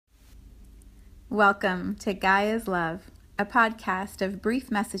Welcome to Gaia's Love, a podcast of brief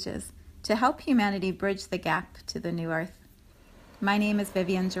messages to help humanity bridge the gap to the new earth. My name is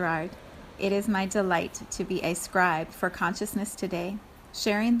Vivian Gerard. It is my delight to be a scribe for consciousness today,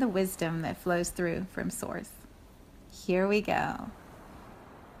 sharing the wisdom that flows through from Source. Here we go.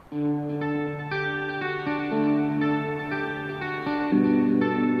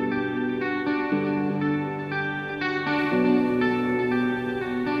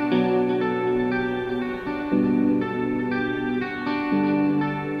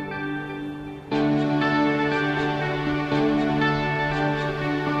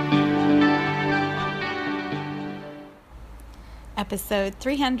 Episode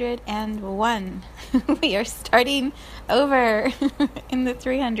 301. We are starting over in the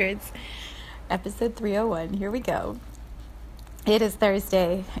 300s. Episode 301. Here we go. It is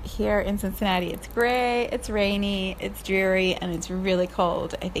Thursday here in Cincinnati. It's gray, it's rainy, it's dreary, and it's really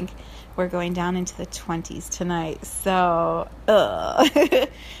cold. I think we're going down into the 20s tonight. So, I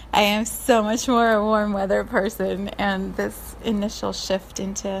am so much more a warm weather person, and this initial shift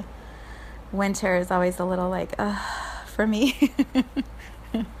into winter is always a little like, for me,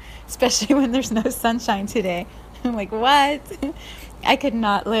 especially when there's no sunshine today. I'm like, what? I could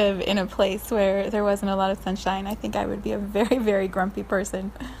not live in a place where there wasn't a lot of sunshine. I think I would be a very, very grumpy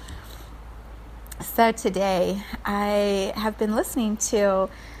person. So today, I have been listening to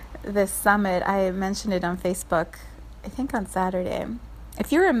this summit. I mentioned it on Facebook, I think on Saturday.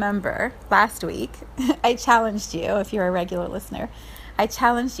 If you remember, last week, I challenged you, if you're a regular listener, I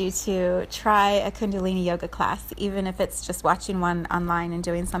challenged you to try a Kundalini yoga class, even if it's just watching one online and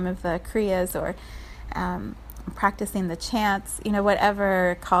doing some of the kriyas or practicing the chants,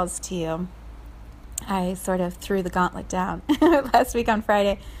 whatever calls to you. I sort of threw the gauntlet down last week on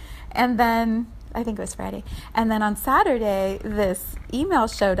Friday, and then I think it was Friday. And then on Saturday, this email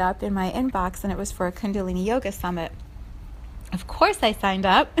showed up in my inbox, and it was for a Kundalini yoga summit. Of course I signed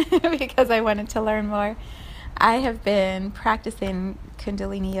up because I wanted to learn more. I have been practicing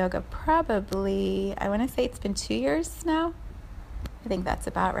Kundalini yoga probably, I want to say it's been 2 years now. I think that's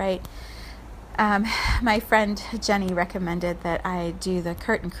about right. My friend Jenny recommended that I do the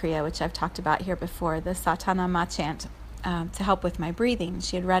curtain kriya, which I've talked about here before, the Satana Ma chant, to help with my breathing.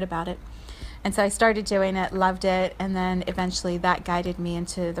 She had read about it. And so I started doing it, loved it, and then eventually that guided me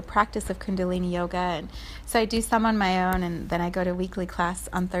into the practice of Kundalini yoga. And so I do some on my own, and then I go to weekly class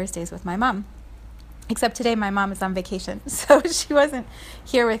on Thursdays with my mom. Except today my mom is on vacation, so she wasn't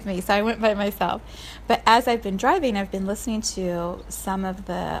here with me, so I went by myself. But as I've been driving, I've been listening to some of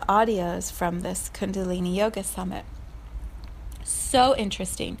the audios from this Kundalini Yoga Summit. So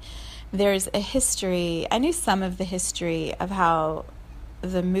interesting. There's a history. I knew some of the history of how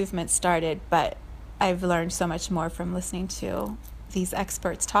the movement started, but I've learned so much more from listening to these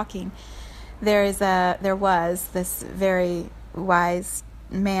experts talking. There was this very wise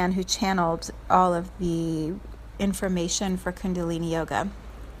man who channeled all of the information for Kundalini yoga.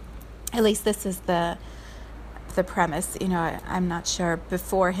 At least this is the premise. I'm not sure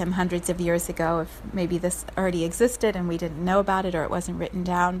before him, hundreds of years ago, if maybe this already existed and we didn't know about it or it wasn't written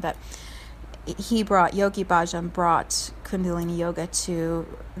down, but Yogi Bhajan brought Kundalini yoga to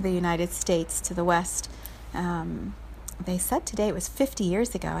the United States, to the West. They said today it was 50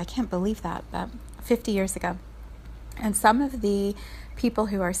 years ago. I can't believe that, but 50 years ago. And some of the people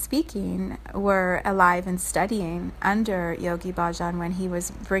who are speaking were alive and studying under Yogi Bhajan when he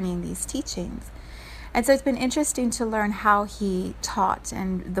was bringing these teachings. And so it's been interesting to learn how he taught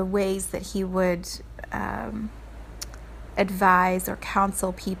and the ways that he would advise or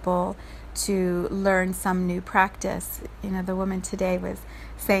counsel people to learn some new practice. The woman today was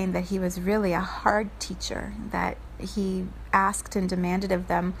saying that he was really a hard teacher, that he asked and demanded of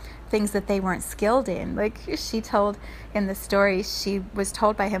them things that they weren't skilled in. Like she told in the story, she was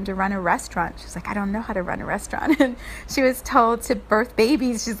told by him to run a restaurant. She's like, I don't know how to run a restaurant. And she was told to birth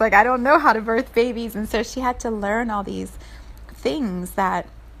babies. She's like, I don't know how to birth babies. And so she had to learn all these things that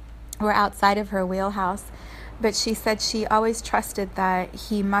were outside of her wheelhouse. But she said she always trusted that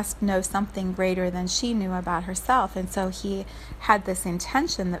he must know something greater than she knew about herself. And so he had this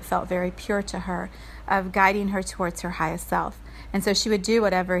intention that felt very pure to her of guiding her towards her highest self. And so she would do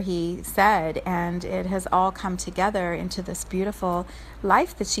whatever he said, and it has all come together into this beautiful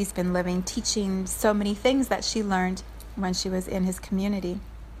life that she's been living, teaching so many things that she learned when she was in his community.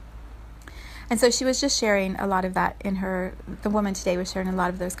 And so she was just sharing a lot of that the woman today was sharing a lot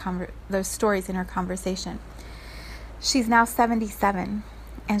of those stories in her conversation. She's now 77,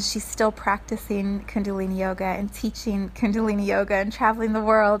 and she's still practicing Kundalini Yoga and teaching Kundalini Yoga and traveling the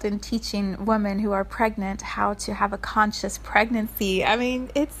world and teaching women who are pregnant how to have a conscious pregnancy. I mean,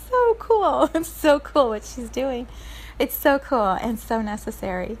 it's so cool. It's so cool what she's doing. It's so cool and so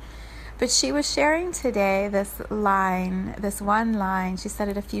necessary. But she was sharing today this one line. She said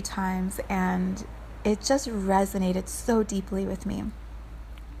it a few times, and it just resonated so deeply with me.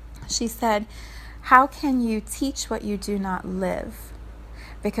 She said, "How can you teach what you do not live?"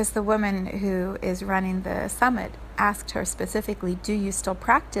 Because the woman who is running the summit asked her specifically, do you still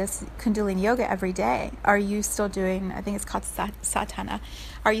practice Kundalini Yoga every day? Are you still doing, I think it's called Sadhana,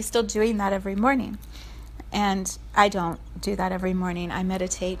 are you still doing that every morning? And I don't do that every morning. I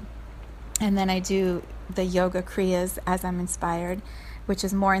meditate, and then I do the yoga kriyas as I'm inspired, which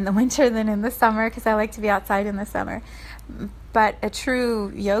is more in the winter than in the summer because I like to be outside in the summer. But a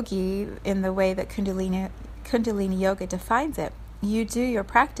true yogi, in the way that Kundalini Yoga defines it, you do your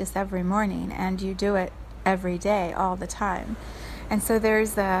practice every morning and you do it every day, all the time. And so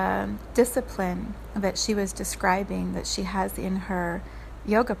there's a discipline that she was describing that she has in her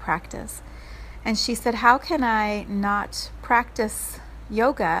yoga practice. And she said, how can I not practice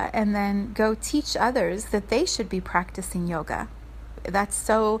yoga and then go teach others that they should be practicing yoga? That's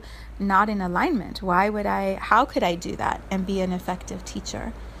so not in alignment. How could I do that and be an effective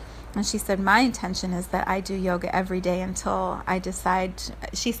teacher? And she said, my intention is that I do yoga every day until I decide,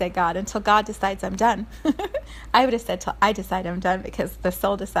 she said God, until God decides I'm done. I would have said till I decide I'm done, because the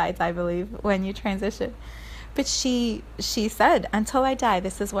soul decides, I believe, when you transition. But she said, until I die,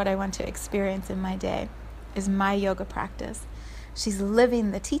 this is what I want to experience in my day, is my yoga practice. She's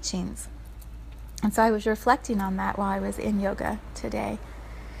living the teachings. And so I was reflecting on that while I was in yoga today,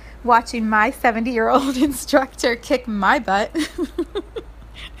 watching my 70-year-old instructor kick my butt.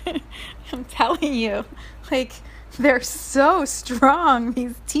 I'm telling you, they're so strong,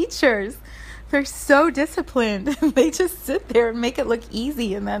 these teachers. They're so disciplined. They just sit there and make it look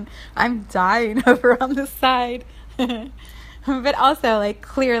easy, and then I'm dying over on the side. But also,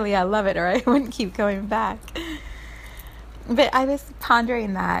 clearly I love it, or I wouldn't keep going back. But I was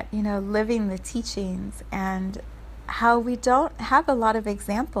pondering that, living the teachings, and how we don't have a lot of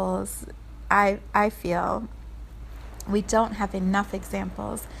examples. I feel we don't have enough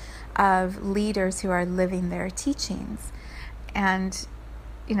examples of leaders who are living their teachings. And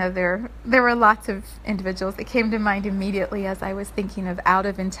there were lots of individuals that came to mind immediately as I was thinking of out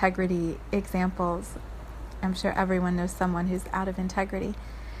of integrity examples. I'm sure everyone knows someone who's out of integrity.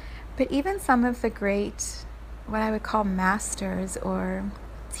 But even some of the great, what I would call masters or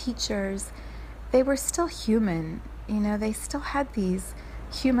teachers, they were still human. They still had these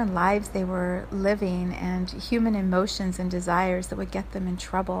human lives they were living, and human emotions and desires that would get them in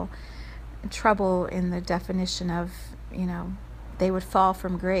trouble. Trouble in the definition of, they would fall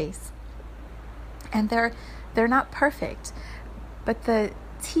from grace. And they're not perfect, but the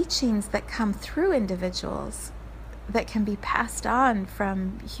teachings that come through individuals that can be passed on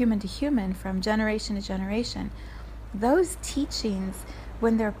from human to human, from generation to generation, those teachings,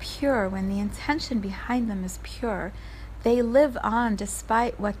 when they're pure, when the intention behind them is pure, they live on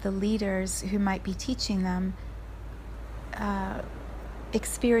despite what the leaders who might be teaching them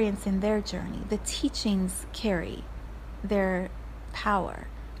experience in their journey. The teachings carry their power.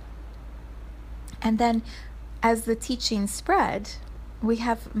 And then as the teachings spread, we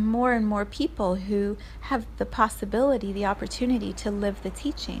have more and more people who have the possibility, the opportunity to live the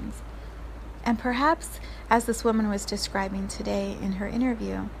teachings. And perhaps, as this woman was describing today in her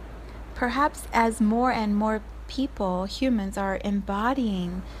interview, perhaps as more and more people, humans, are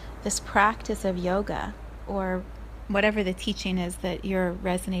embodying this practice of yoga, or whatever the teaching is that you're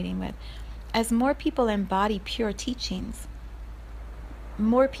resonating with, as more people embody pure teachings,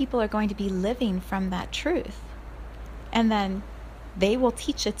 more people are going to be living from that truth. And then they will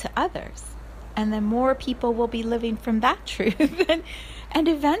teach it to others. And then more people will be living from that truth. And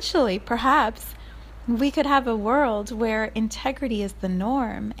eventually, perhaps, we could have a world where integrity is the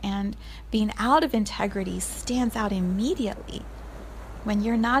norm, and being out of integrity stands out immediately. When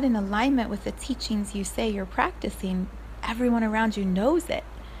you're not in alignment with the teachings you say you're practicing, everyone around you knows it.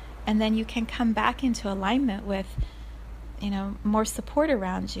 And then you can come back into alignment with, more support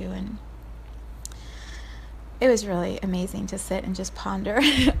around you. And it was really amazing to sit and just ponder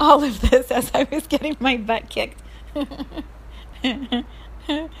all of this as I was getting my butt kicked.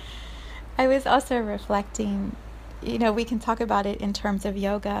 I was also reflecting, we can talk about it in terms of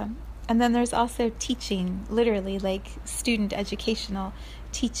yoga. And then there's also teaching, literally student educational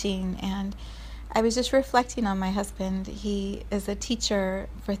teaching. And I was just reflecting on my husband. He is a teacher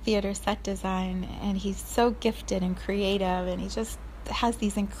for theater set design, and he's so gifted and creative, and he just has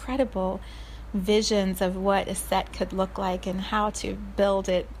these incredible visions of what a set could look like and how to build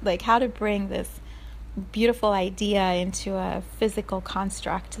it, like how to bring this beautiful idea into a physical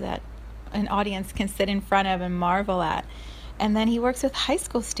construct that an audience can sit in front of and marvel at. And then he works with high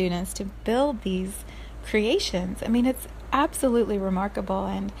school students to build these creations. I mean, it's absolutely remarkable.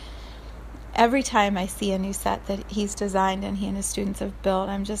 And every time I see a new set that he's designed and he and his students have built,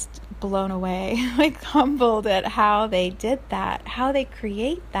 I'm just blown away, like humbled at how they did that, how they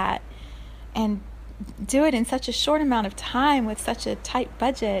create that and do it in such a short amount of time with such a tight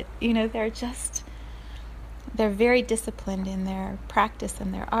budget. You know, they're very disciplined in their practice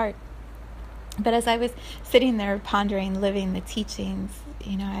and their art. But as I was sitting there pondering, living the teachings,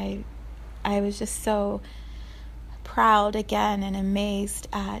 you know, I was just so proud again and amazed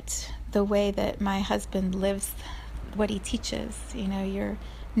at the way that my husband lives what he teaches. You know, you're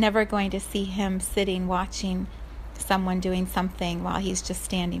never going to see him sitting watching someone doing something while he's just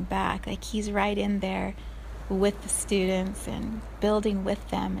standing back. Like, he's right in there with the students and building with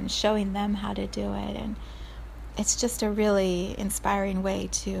them and showing them how to do it. And it's just a really inspiring way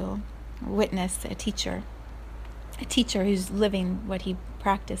to witness a teacher who's living what he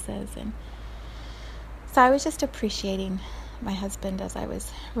practices. And so I was just appreciating my husband as I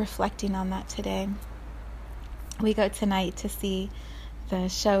was reflecting on that today. We go tonight to see the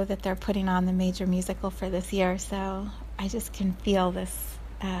show that they're putting on, the major musical for this year, so I just can feel this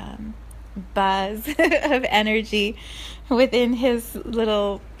buzz of energy within his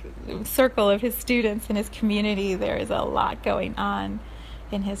little circle of his students and his community. There is a lot going on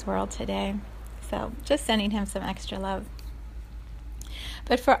in his world today. So just sending him some extra love.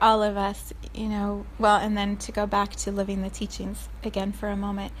 But for all of us, you know, well, and then to go back to living the teachings again for a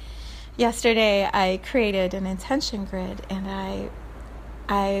moment. Yesterday I created an intention grid, and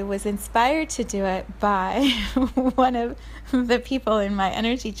I was inspired to do it by one of the people in my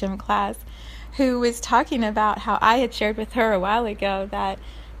energy gym class who was talking about how I had shared with her a while ago that,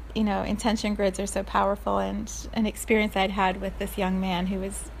 you know, intention grids are so powerful, and an experience I'd had with this young man who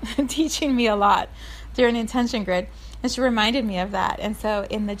was teaching me a lot through an intention grid. And she reminded me of that. And so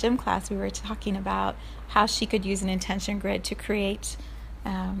in the gym class, we were talking about how she could use an intention grid to create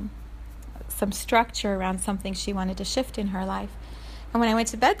some structure around something she wanted to shift in her life. And when I went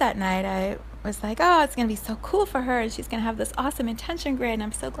to bed that night, I was like, oh, it's going to be so cool for her, and she's going to have this awesome intention grid, and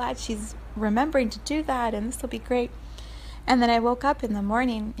I'm so glad she's remembering to do that, and this will be great. And then I woke up in the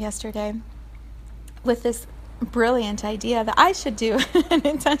morning yesterday with this brilliant idea that I should do an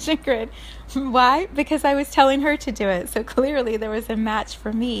intention grid. Why? Because I was telling her to do it. So clearly there was a match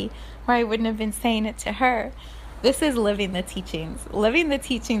for me where I wouldn't have been saying it to her. This is living the teachings. Living the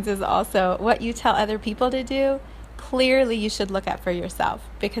teachings is also what you tell other people to do. Clearly you should look at for yourself,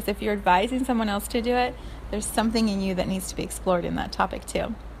 because if you're advising someone else to do it, there's something in you that needs to be explored in that topic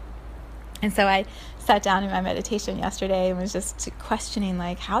too. And so I sat down in my meditation yesterday and was just questioning,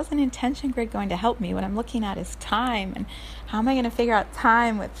 like, how's an intention grid going to help me? What I'm looking at is time, and how am I going to figure out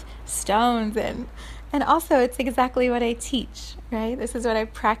time with stones? And also, it's exactly what I teach, right? This is what I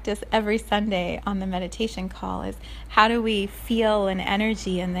practice every Sunday on the meditation call, is how do we feel an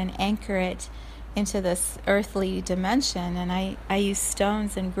energy and then anchor it into this earthly dimension. And I use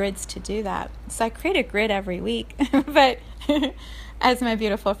stones and grids to do that. So I create a grid every week. But as my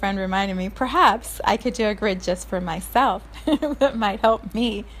beautiful friend reminded me, perhaps I could do a grid just for myself that might help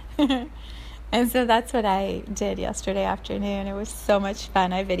me. And so that's what I did yesterday afternoon. It was so much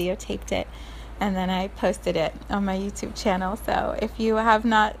fun. I videotaped it, and then I posted it on my YouTube channel. So if you have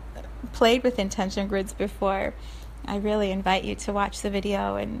not played with intention grids before, I really invite you to watch the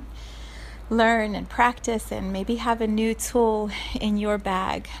video and learn and practice, and maybe have a new tool in your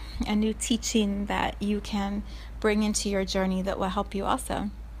bag, a new teaching that you can bring into your journey that will help you also.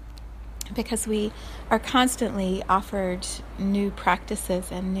 Because we are constantly offered new practices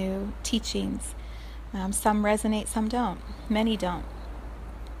and new teachings. Some resonate, some don't. Many don't.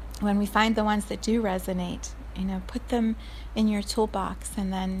 When we find the ones that do resonate, put them in your toolbox,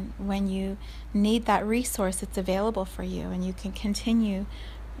 and then when you need that resource, it's available for you, and you can continue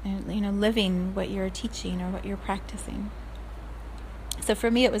living what you're teaching or what you're practicing. So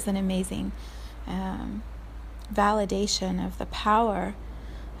for me, it was an amazing validation of the power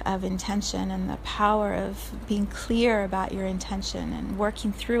of intention and the power of being clear about your intention and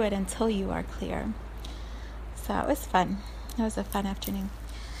working through it until you are clear. So it was fun. It was a fun afternoon.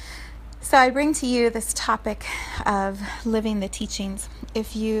 So I bring to you this topic of living the teachings.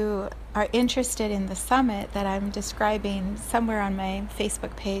 If you are interested in the summit that I'm describing, somewhere on my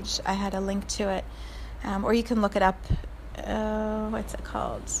Facebook page, I had a link to it. Or you can look it up. What's it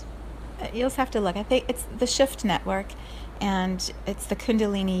called? you'll just have to look. I think it's the Shift Network, and it's the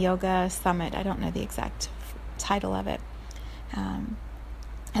Kundalini Yoga Summit. I don't know the exact title of it.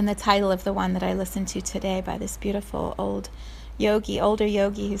 And the title of the one that I listened to today by this beautiful older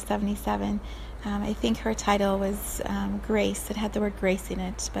yogi who's 77, I think her title was Grace. It had the word grace in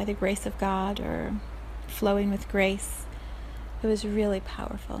it, by the grace of God, or flowing with grace. It was really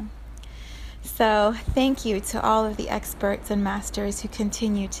powerful. So thank you to all of the experts and masters who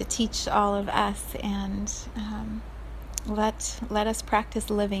continue to teach all of us, and let us practice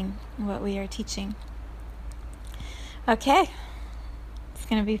living what we are teaching. Okay. It's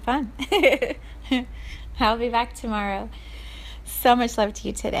going to be fun. I'll be back tomorrow. So much love to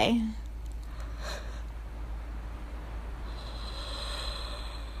you today.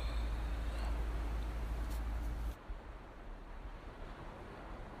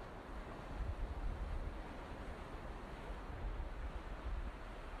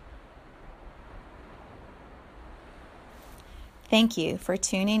 Thank you for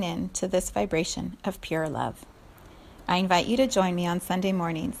tuning in to this vibration of pure love. I invite you to join me on Sunday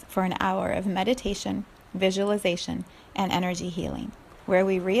mornings for an hour of meditation, visualization, and energy healing, where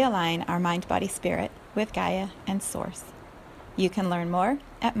we realign our mind, body, spirit with Gaia and Source. You can learn more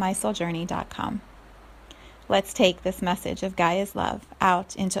at mysouljourney.com. Let's take this message of Gaia's love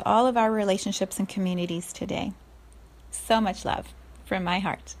out into all of our relationships and communities today. So much love from my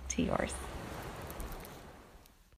heart to yours.